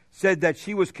said that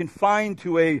she was confined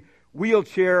to a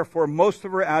wheelchair for most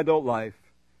of her adult life,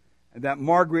 and that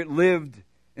Margaret lived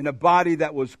in a body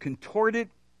that was contorted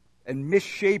and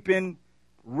misshapen,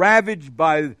 ravaged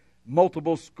by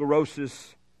multiple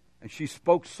sclerosis, and she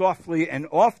spoke softly and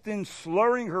often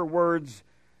slurring her words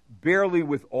barely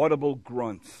with audible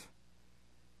grunts.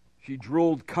 She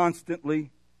drooled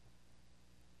constantly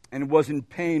and was in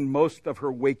pain most of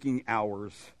her waking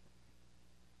hours.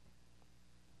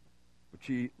 But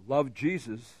she loved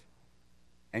Jesus,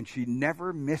 and she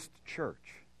never missed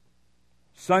church.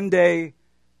 Sunday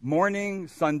morning,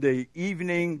 Sunday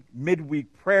evening,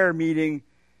 midweek prayer meeting,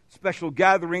 special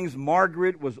gatherings,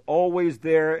 Margaret was always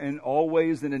there and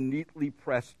always in a neatly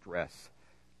pressed dress.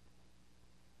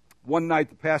 One night,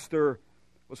 the pastor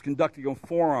was conducting a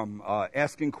forum,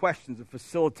 asking questions and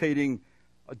facilitating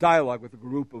a dialogue with a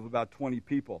group of about 20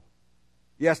 people.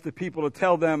 He asked the people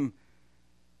to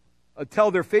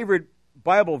tell their favorite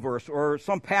Bible verse or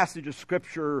some passage of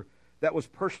Scripture that was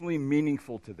personally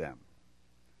meaningful to them.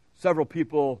 Several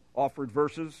people offered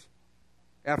verses.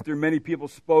 After many people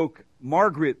spoke,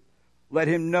 Margaret let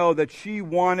him know that she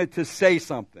wanted to say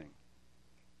something.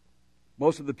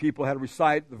 Most of the people had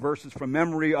recited the verses from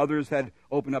memory. Others had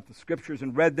opened up the Scriptures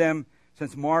and read them.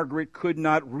 Since Margaret could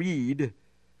not read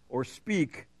or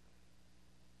speak,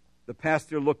 the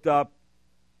pastor looked up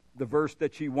the verse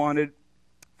that she wanted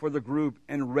for the group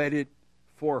and read it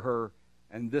for her.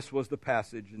 And this was the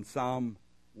passage in Psalm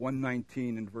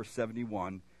 119 and verse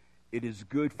 71. It is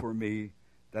good for me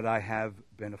that I have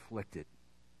been afflicted,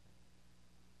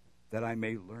 that I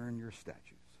may learn your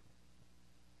statutes.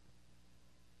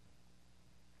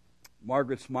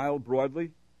 Margaret smiled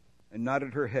broadly and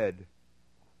nodded her head.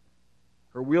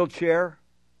 Her wheelchair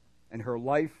and her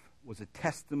life was a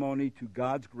testimony to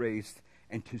God's grace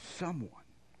and to someone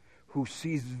who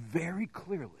sees very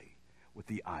clearly with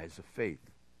the eyes of faith.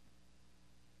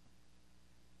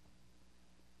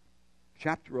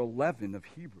 Chapter 11 of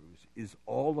Hebrews is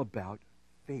all about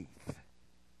faith.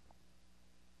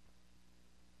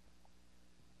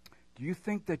 Do you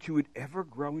think that you would ever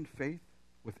grow in faith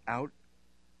without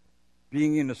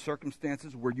being in the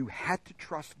circumstances where you had to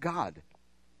trust God?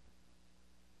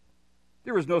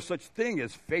 There is no such thing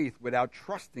as faith without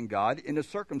trusting God in a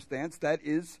circumstance that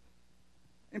is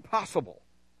impossible.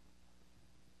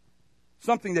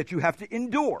 Something that you have to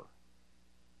endure.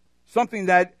 Something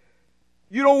that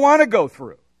you don't want to go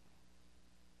through.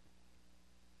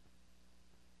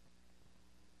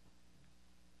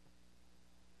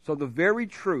 So the very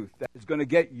truth that is going to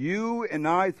get you and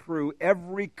I through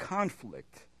every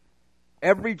conflict,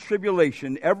 every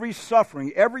tribulation, every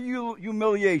suffering, every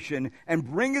humiliation, and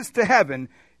bring us to heaven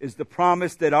is the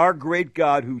promise that our great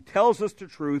God, who tells us the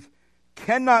truth,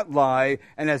 cannot lie.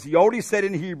 And as he already said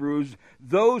in Hebrews,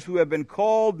 those who have been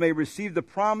called may receive the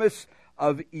promise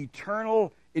of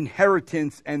eternal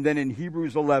inheritance. And then in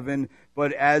Hebrews 11,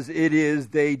 but as it is,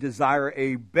 they desire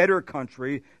a better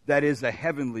country, that is a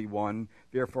heavenly one.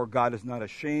 Therefore God is not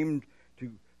ashamed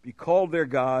to be called their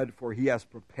God, for he has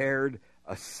prepared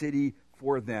a city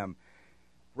for them.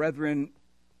 Brethren,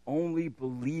 only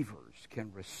believers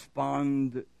can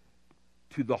respond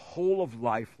to the whole of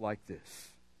life like this.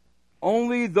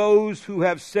 Only those who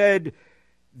have said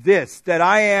this, that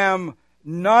I am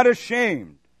not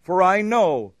ashamed, for I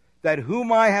know that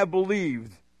whom I have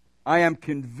believed, I am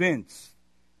convinced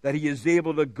that he is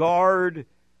able to guard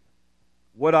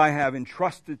what I have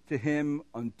entrusted to him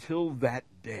until that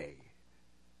day.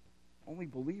 Only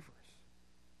believers.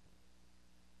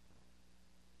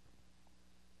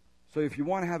 So if you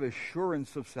want to have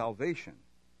assurance of salvation,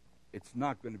 it's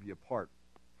not going to be apart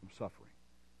from suffering.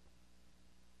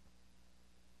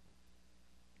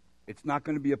 It's not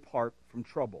going to be apart from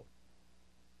trouble.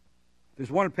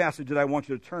 There's one passage that I want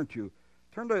you to turn to.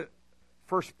 Turn to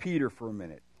 1 Peter for a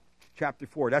minute. Chapter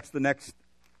 4. That's the next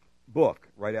book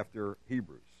right after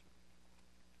Hebrews.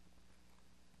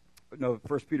 No,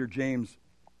 1 Peter, James,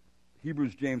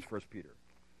 Hebrews, James, 1 Peter.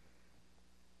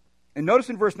 And notice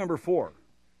in verse number 4,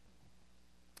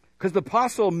 because the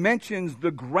apostle mentions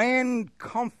the grand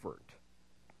comfort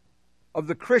of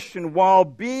the Christian while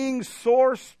being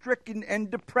sore stricken and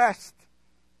depressed.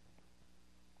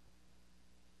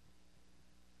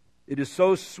 It is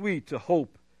so sweet to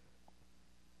hope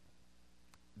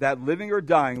that living or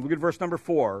dying, look at verse number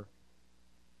 4,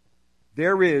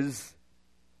 there is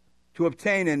to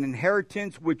obtain an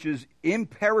inheritance which is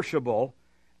imperishable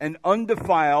and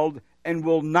undefiled and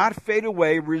will not fade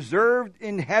away, reserved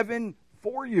in heaven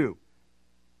for you.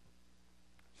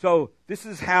 So this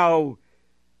is how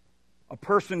a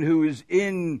person who is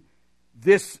in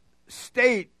this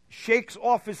state shakes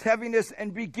off his heaviness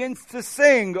and begins to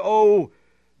sing, "Oh,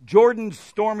 Jordan's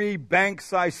stormy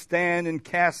banks I stand and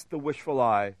cast the wishful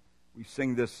eye." We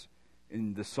sing this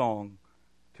in the song.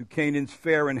 "To Canaan's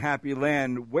fair and happy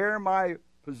land, where my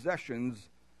possessions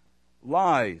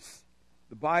lies."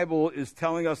 The Bible is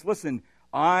telling us, listen,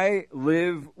 I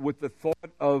live with the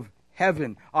thought of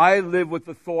heaven. I live with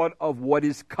the thought of what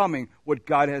is coming, what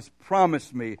God has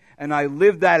promised me. And I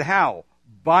live that how?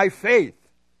 By faith.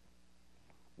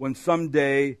 When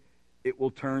someday it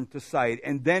will turn to sight.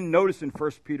 And then notice in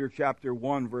 1 Peter chapter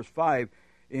 1, verse 5,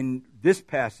 in this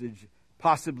passage,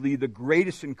 possibly the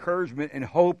greatest encouragement and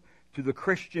hope to the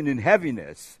Christian in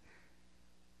heaviness,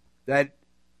 that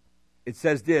it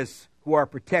says this, who are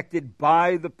protected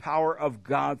by the power of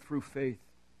God through faith,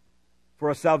 for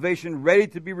a salvation ready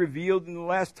to be revealed in the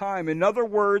last time. In other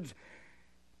words,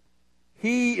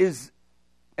 He is,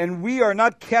 and we are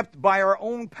not kept by our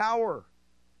own power,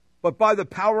 but by the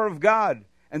power of God,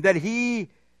 and that He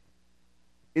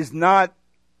is not,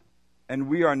 and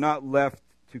we are not left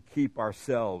to keep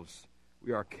ourselves.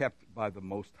 We are kept by the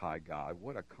Most High God.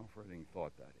 What a comforting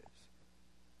thought that is.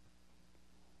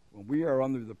 When we are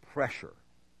under the pressure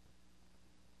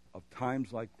of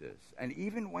times like this, and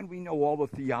even when we know all the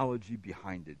theology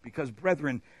behind it, because,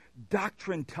 brethren,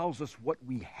 doctrine tells us what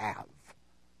we have.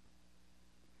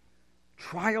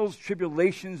 Trials,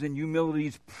 tribulations, and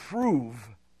humilities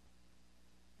prove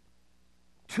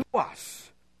to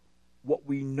us what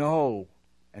we know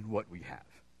and what we have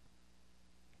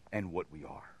and what we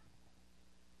are.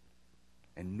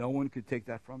 And no one could take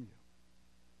that from you.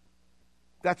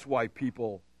 That's why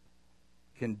people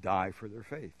can die for their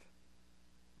faith.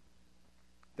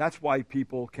 That's why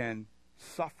people can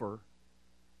suffer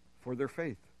for their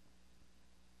faith.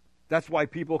 That's why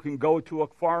people can go to a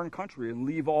foreign country and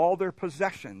leave all their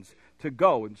possessions to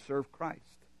go and serve Christ.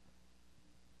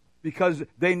 Because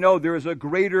they know there is a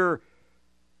greater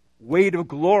weight of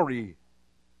glory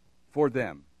for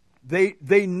them.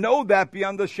 They know that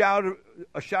beyond a shadow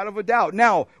of a doubt.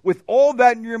 Now, with all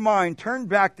that in your mind, turn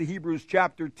back to Hebrews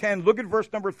chapter 10. Look at verse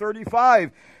number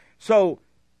 35. So,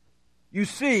 you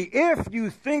see, if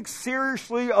you think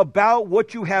seriously about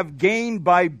what you have gained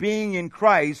by being in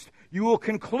Christ, you will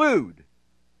conclude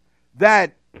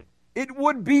that it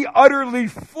would be utterly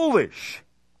foolish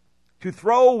to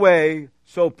throw away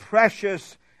so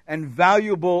precious and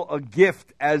valuable a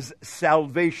gift as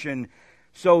salvation.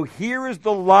 So here is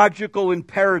the logical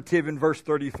imperative in verse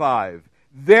 35.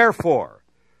 Therefore,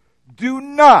 do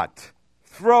not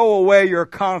throw away your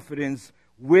confidence,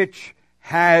 which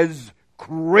has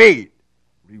great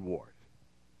reward.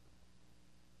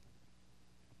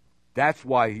 That's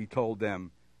why he told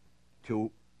them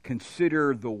to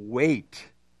consider the weight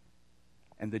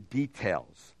and the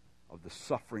details of the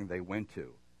suffering they went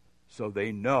to, so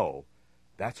they know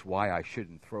that's why I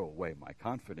shouldn't throw away my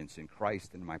confidence in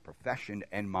Christ and my profession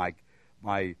and my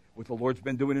what the Lord's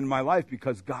been doing in my life,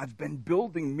 because God's been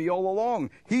building me all along.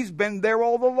 He's been there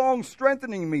all along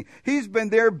strengthening me. He's been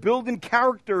there building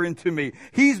character into me.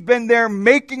 He's been there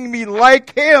making me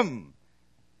like Him.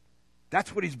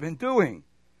 That's what He's been doing.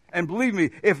 And believe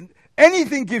me, if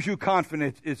anything gives you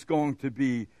confidence, it's going to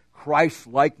be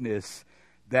Christ-likeness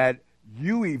that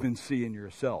you even see in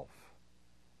yourself.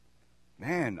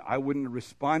 Man, I wouldn't have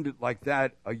responded like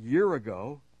that a year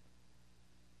ago.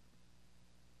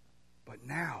 But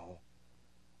now,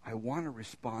 I want to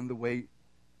respond the way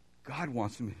God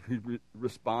wants me to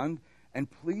respond and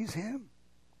please Him.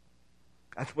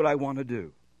 That's what I want to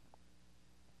do.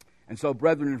 And so,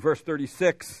 brethren, in verse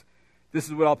 36, this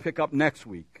is what I'll pick up next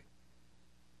week.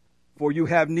 For you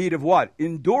have need of what?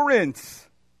 Endurance,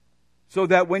 so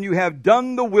that when you have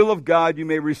done the will of God, you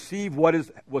may receive what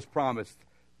was promised.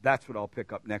 That's what I'll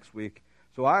pick up next week.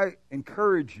 So I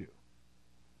encourage you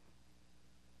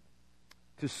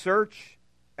to search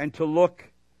and to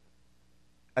look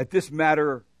at this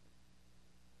matter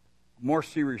more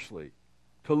seriously,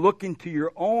 to look into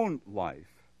your own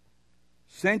life.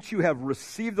 Since you have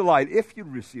received the light, if you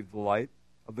receive the light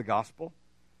of the gospel,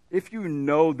 if you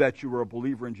know that you are a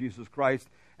believer in Jesus Christ,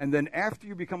 and then after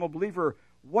you become a believer,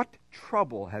 what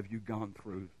trouble have you gone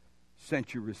through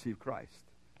since you received Christ?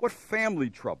 What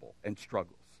family trouble and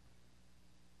struggles?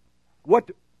 What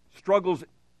struggles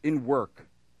in work?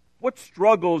 What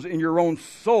struggles in your own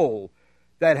soul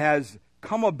that has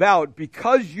come about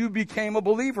because you became a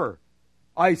believer?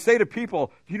 I say to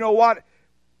people, you know what?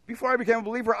 Before I became a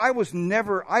believer, I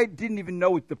didn't even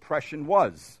know what depression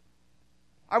was.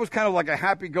 I was kind of like a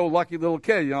happy-go-lucky little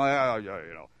kid,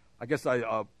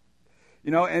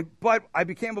 but I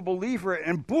became a believer,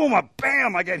 and boom,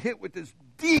 bam, I get hit with this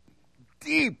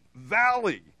deep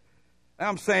valley. And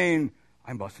I'm saying,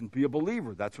 I mustn't be a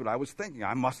believer. That's what I was thinking.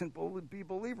 I mustn't be a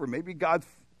believer. Maybe God's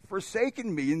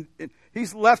forsaken me and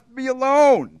He's left me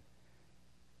alone.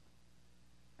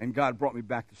 And God brought me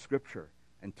back to Scripture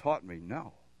and taught me,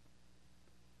 no,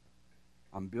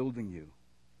 I'm building you.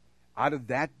 Out of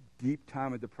that deep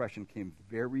time of depression came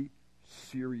very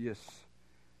serious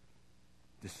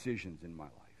decisions in my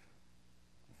life.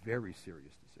 Very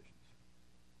serious decisions.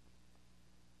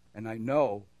 And I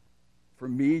know, for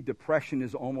me, depression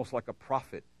is almost like a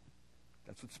prophet.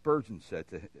 That's what Spurgeon said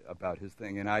about his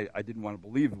thing, and I didn't want to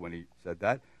believe when he said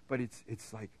that, but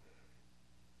it's like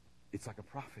a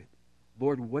prophet.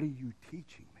 Lord, what are you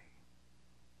teaching me?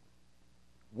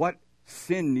 What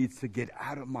sin needs to get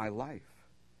out of my life?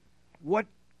 What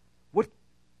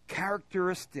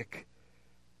characteristic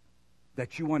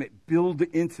that you want to build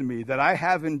into me that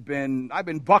I've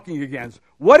been bucking against?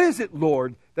 What is it,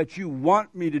 Lord, that you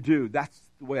want me to do? That's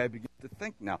the way I begin to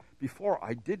think now. Before,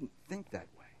 I didn't think that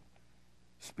way.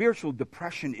 Spiritual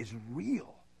depression is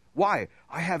real. Why?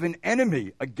 I have an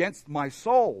enemy against my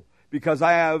soul because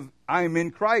I'm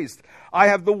in Christ. I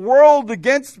have the world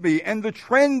against me and the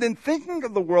trend and thinking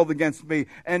of the world against me,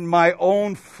 and my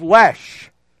own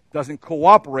flesh doesn't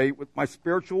cooperate with my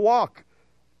spiritual walk.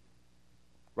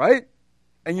 Right?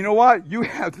 And you know what? You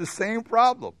have the same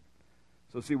problem.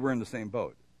 So see, we're in the same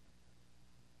boat.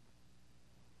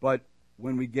 But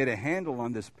when we get a handle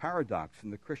on this paradox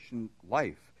in the Christian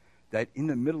life, that in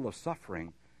the middle of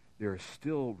suffering, there is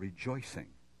still rejoicing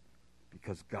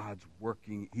because God's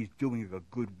working, He's doing a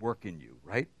good work in you,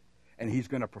 right? And He's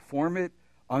going to perform it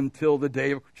until the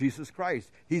day of Jesus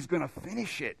Christ. He's going to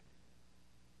finish it.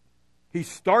 He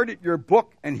started your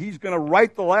book, and He's going to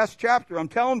write the last chapter. I'm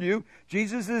telling you,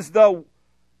 Jesus is the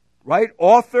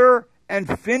author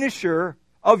and finisher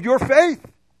of your faith.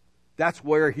 That's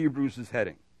where Hebrews is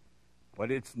heading. But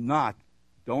it's not.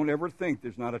 Don't ever think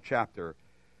there's not a chapter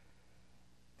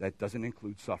that doesn't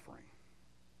include suffering.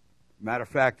 Matter of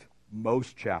fact,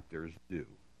 most chapters do.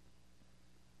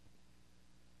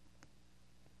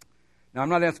 Now, I'm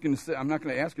not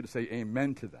going to ask you to say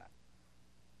amen to that.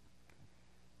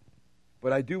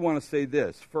 But I do want to say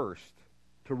this first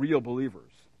to real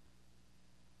believers.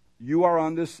 You are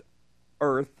on this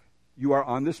earth, you are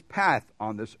on this path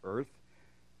on this earth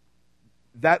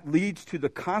that leads to the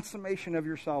consummation of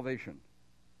your salvation.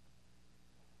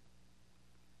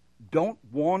 Don't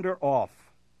wander off.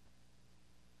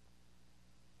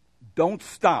 Don't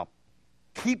stop.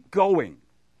 Keep going.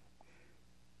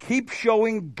 Keep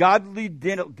showing godly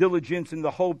diligence in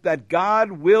the hope that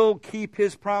God will keep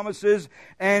His promises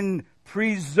and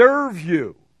preserve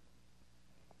you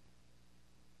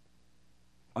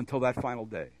until that final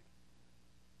day.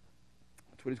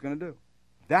 That's what He's going to do.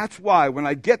 That's why when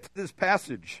I get to this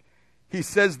passage, He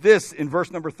says this in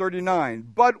verse number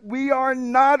 39, "But we are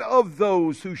not of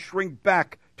those who shrink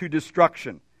back to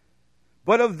destruction,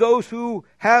 but of those who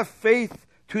have faith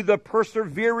to the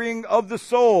persevering of the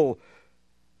soul."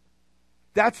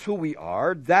 That's who we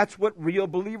are. That's what real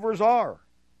believers are.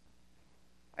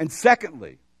 And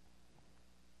secondly,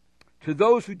 to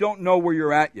those who don't know where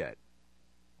you're at yet,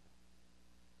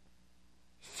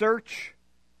 search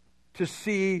to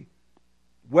see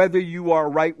whether you are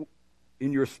right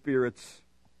in your spirits,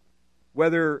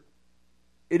 whether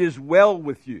it is well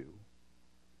with you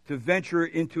to venture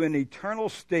into an eternal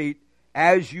state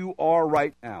as you are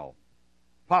right now,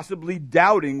 possibly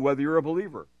doubting whether you're a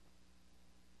believer,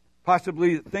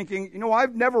 possibly thinking,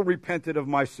 I've never repented of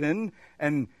my sin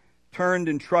and turned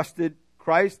and trusted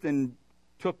Christ and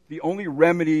took the only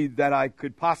remedy that I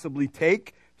could possibly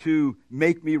take to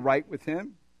make me right with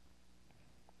Him.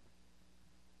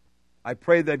 I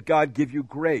pray that God give you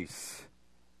grace,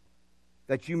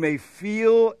 that you may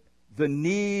feel the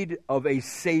need of a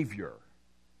Savior,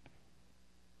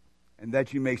 and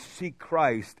that you may seek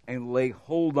Christ and lay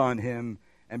hold on Him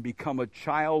and become a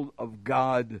child of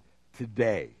God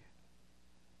today.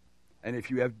 And if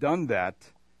you have done that,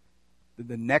 then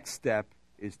the next step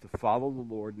is to follow the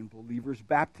Lord in believer's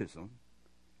baptism,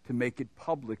 to make it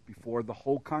public before the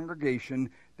whole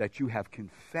congregation that you have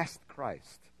confessed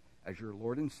Christ as your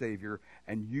Lord and Savior,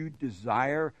 and you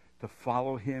desire to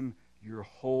follow Him your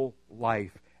whole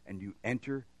life, and you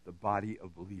enter the body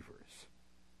of believers.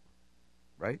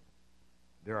 Right?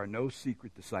 There are no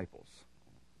secret disciples.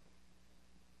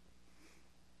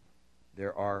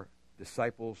 There are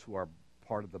disciples who are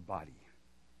part of the body.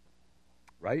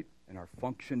 Right? And are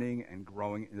functioning and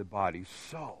growing in the body.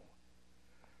 So,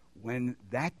 when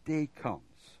that day comes,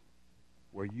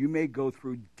 where you may go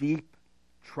through deep,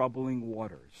 troubling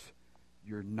waters,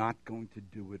 you're not going to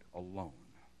do it alone.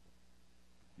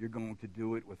 You're going to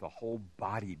do it with a whole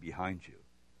body behind you,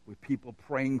 with people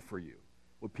praying for you,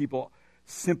 with people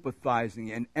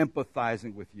sympathizing and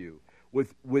empathizing with you,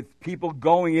 with people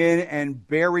going in and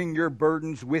bearing your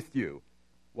burdens with you.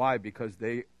 Why? Because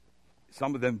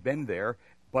some of them been there,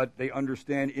 but they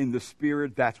understand in the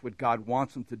Spirit that's what God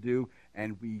wants them to do,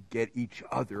 and we get each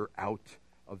other out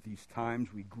of these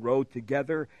times. We grow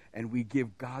together, and we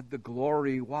give God the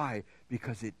glory. Why?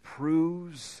 Because it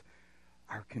proves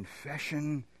our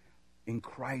confession in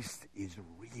Christ is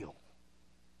real.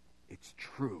 It's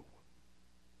true.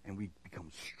 And we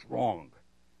become strong,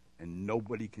 and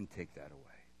nobody can take that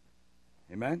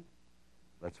away. Amen?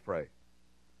 Let's pray.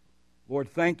 Lord,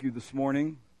 thank you this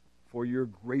morning for your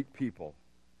great people.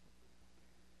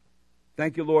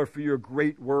 Thank you, Lord, for your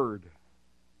great word.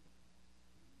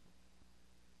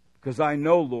 Because I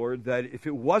know, Lord, that if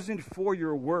it wasn't for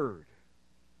your word,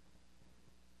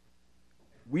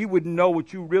 we wouldn't know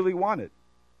what you really wanted.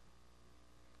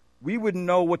 We wouldn't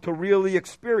know what to really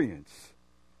experience.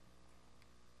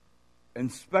 And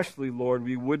especially, Lord,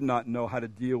 we would not know how to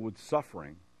deal with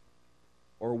suffering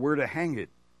or where to hang it.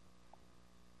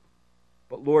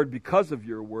 But, Lord, because of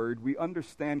your word, we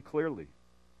understand clearly.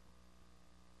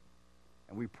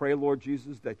 And we pray, Lord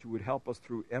Jesus, that you would help us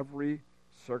through every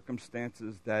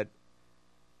circumstances that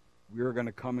we are going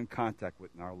to come in contact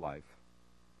with in our life.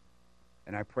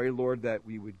 And I pray, Lord, that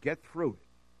we would get through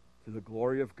it to the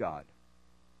glory of God,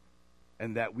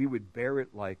 and that we would bear it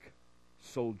like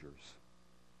soldiers,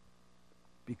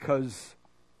 because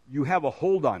you have a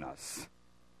hold on us,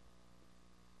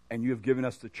 and you have given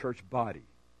us the church body,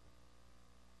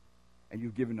 and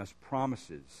you've given us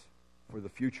promises for the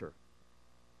future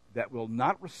that will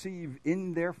not receive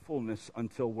in their fullness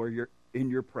until we're in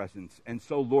your presence. And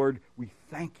so, Lord, we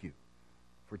thank you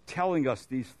for telling us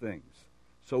these things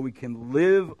so we can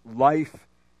live life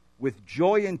with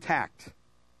joy intact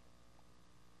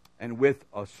and with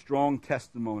a strong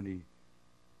testimony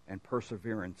and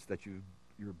perseverance that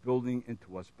you're building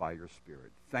into us by your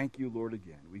Spirit. Thank you, Lord,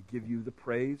 again. We give you the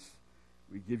praise.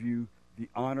 We give you the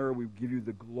honor. We give you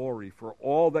the glory for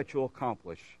all that you'll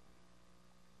accomplish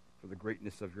for the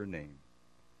greatness of your name.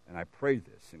 And I pray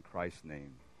this in Christ's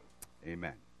name.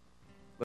 Amen.